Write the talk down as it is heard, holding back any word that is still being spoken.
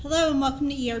Hello and welcome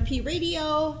to ERP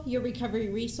Radio, your recovery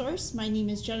resource. My name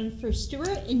is Jennifer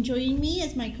Stewart, and joining me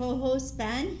is my co-host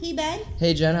Ben. Hey Ben.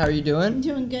 Hey Jen, how are you doing? I'm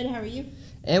doing good. How are you?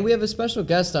 And we have a special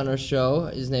guest on our show.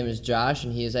 His name is Josh,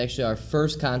 and he is actually our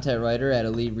first content writer at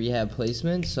Elite Rehab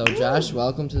Placement. So Josh,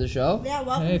 welcome to the show. Yeah,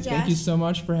 welcome, Hey, Josh. thank you so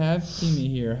much for having me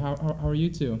here. How are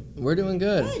you two? We're doing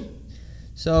good. Good.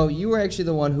 So you were actually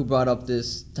the one who brought up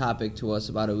this topic to us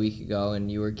about a week ago,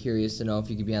 and you were curious to know if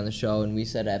you could be on the show, and we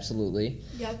said absolutely.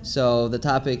 Yep. So the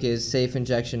topic is safe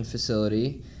injection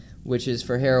facility, which is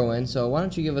for heroin. So why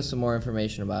don't you give us some more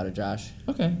information about it, Josh?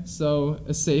 Okay, so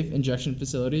a safe injection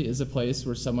facility is a place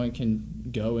where someone can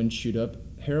go and shoot up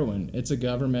heroin. It's a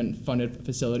government-funded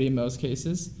facility in most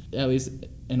cases, at least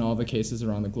in all the cases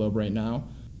around the globe right now.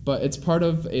 But it's part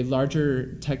of a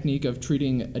larger technique of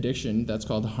treating addiction that's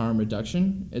called harm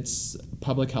reduction. It's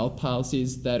public health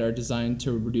policies that are designed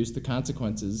to reduce the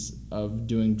consequences of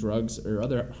doing drugs or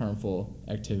other harmful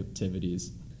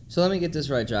activities. So let me get this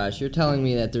right, Josh. You're telling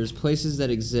me that there's places that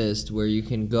exist where you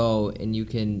can go and you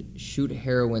can shoot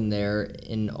heroin there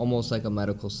in almost like a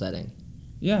medical setting.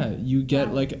 Yeah, you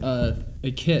get like a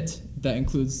kit that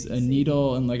includes a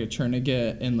needle and like a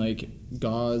tourniquet and like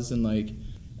gauze and like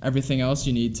everything else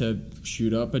you need to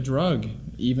shoot up a drug,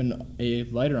 even a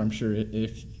lighter, I'm sure,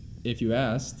 if you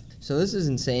asked. So this is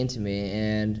insane to me,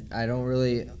 and I don't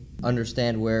really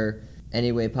understand where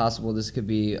any way possible this could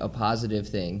be a positive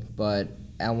thing. But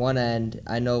on one end,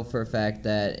 I know for a fact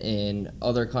that in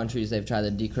other countries they've tried the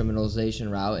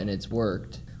decriminalization route and it's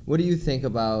worked. What do you think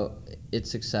about its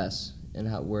success and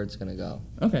where it's going to go?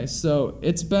 Okay, so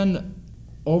it's been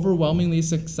overwhelmingly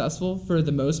successful for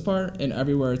the most part in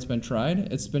everywhere it's been tried.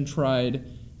 It's been tried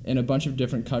in a bunch of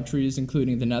different countries,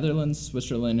 including the Netherlands,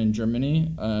 Switzerland, and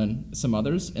Germany, and some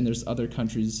others. And there's other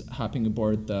countries hopping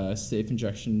aboard the safe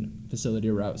injection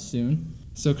facility route soon.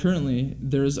 So currently,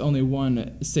 there's only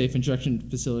one safe injection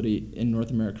facility in North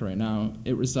America right now.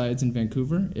 It resides in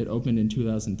Vancouver. It opened in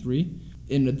 2003.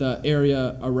 In the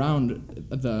area around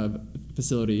the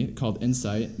facility called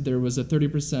Insight, there was a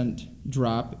 30%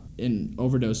 drop in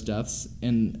overdose deaths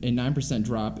and a 9%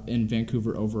 drop in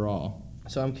Vancouver overall.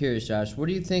 So I'm curious, Josh, what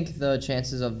do you think the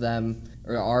chances of them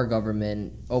or our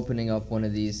government opening up one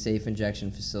of these safe injection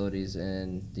facilities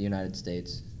in the United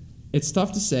States? It's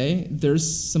tough to say.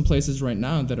 There's some places right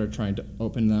now that are trying to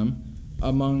open them.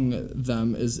 Among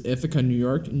them is Ithaca, New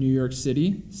York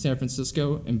City, San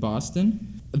Francisco, and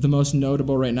Boston. The most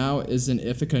notable right now is in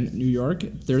Ithaca, New York.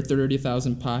 Their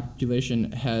 30,000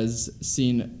 population has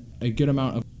seen a good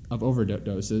amount of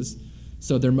overdoses.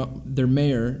 So their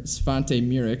mayor, Svante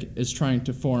Mirik, is trying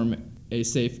to form a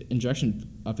safe injection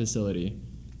facility.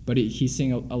 But he's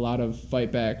seeing a lot of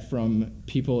fight back from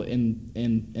people in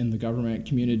the government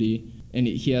community, and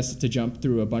he has to jump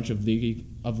through a bunch of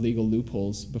legal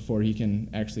loopholes before he can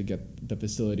actually get the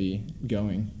facility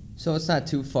going. So it's not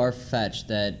too far-fetched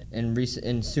that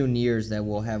in soon years that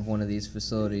we'll have one of these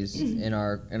facilities in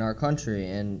our country.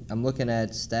 And I'm looking at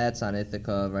stats on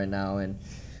Ithaca right now, and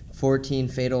 14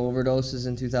 fatal overdoses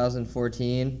in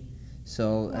 2014.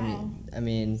 So Wow. I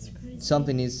mean,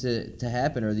 something needs to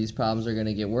happen, or these problems are going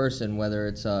to get worse. And whether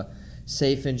it's a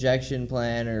safe injection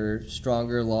plan or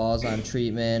stronger laws on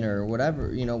treatment or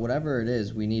whatever it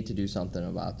is, we need to do something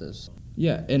about this.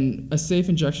 Yeah, and a safe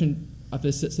injection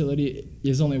facility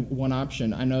is only one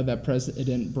option. I know that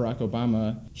President Barack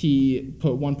Obama, he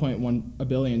put $1.1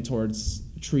 billion towards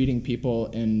treating people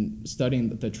and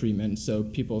studying the treatment so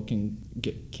people can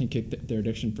kick their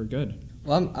addiction for good.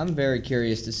 Well, I'm very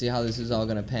curious to see how this is all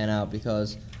going to pan out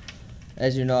because,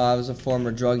 as you know, I was a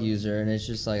former drug user, and it's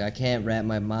just like I can't wrap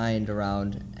my mind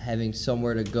around having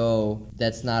somewhere to go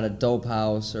that's not a dope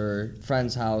house or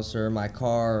friend's house or my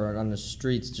car or on the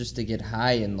streets just to get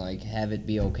high and like have it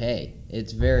be okay.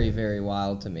 It's very, very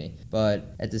wild to me.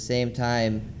 But at the same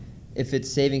time, if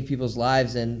it's saving people's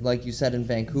lives, and like you said in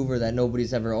Vancouver that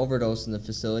nobody's ever overdosed in the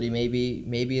facility,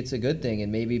 maybe it's a good thing,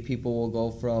 and maybe people will go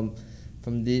from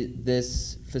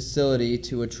this facility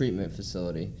to a treatment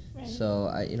facility. Right. So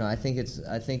I think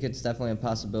it's definitely a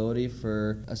possibility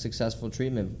for a successful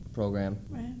treatment program.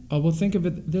 Right. Well, think of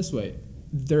it this way.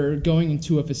 They're going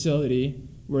into a facility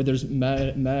where there's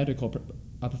medical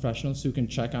professionals who can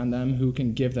check on them, who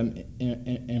can give them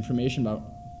information about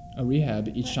a rehab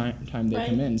each time they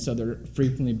come in. So they're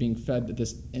frequently being fed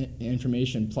this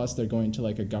information, plus they're going to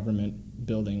like a government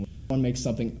building. One makes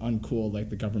something uncool like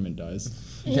the government does.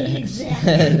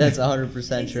 Exactly. That's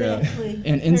 100% true. Exactly.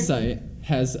 And Insight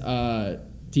has a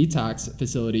detox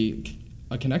facility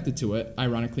connected to it,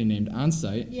 ironically named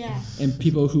Onsite. Yeah. And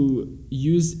people who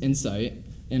use Insight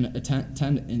and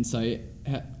attend Insight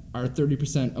are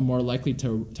 30% more likely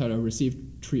to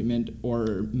receive treatment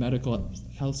or medical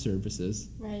health services.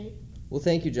 Right. Well,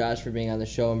 thank you, Josh, for being on the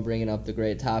show and bringing up the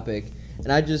great topic.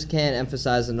 And I just can't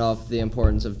emphasize enough the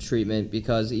importance of treatment,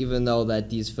 because even though that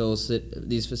these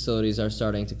facilities are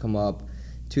starting to come up,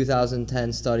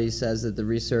 2010 study says that the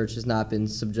research has not been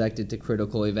subjected to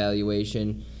critical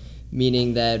evaluation,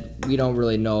 meaning that we don't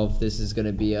really know if this is going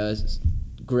to be a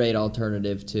great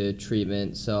alternative to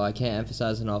treatment. So I can't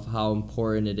emphasize enough how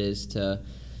important it is to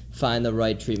find the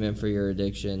right treatment for your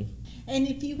addiction. And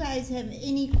if you guys have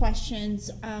any questions,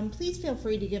 please feel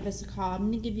free to give us a call. I'm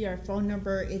going to give you our phone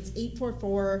number. It's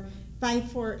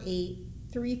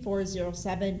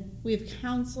 844-548-3407. We have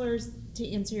counselors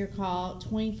to answer your call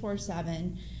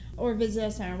 24/7. Or visit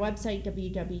us on our website,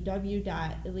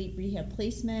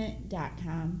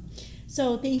 www.eliterehabplacement.com.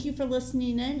 So thank you for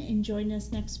listening in, and join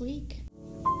us next week.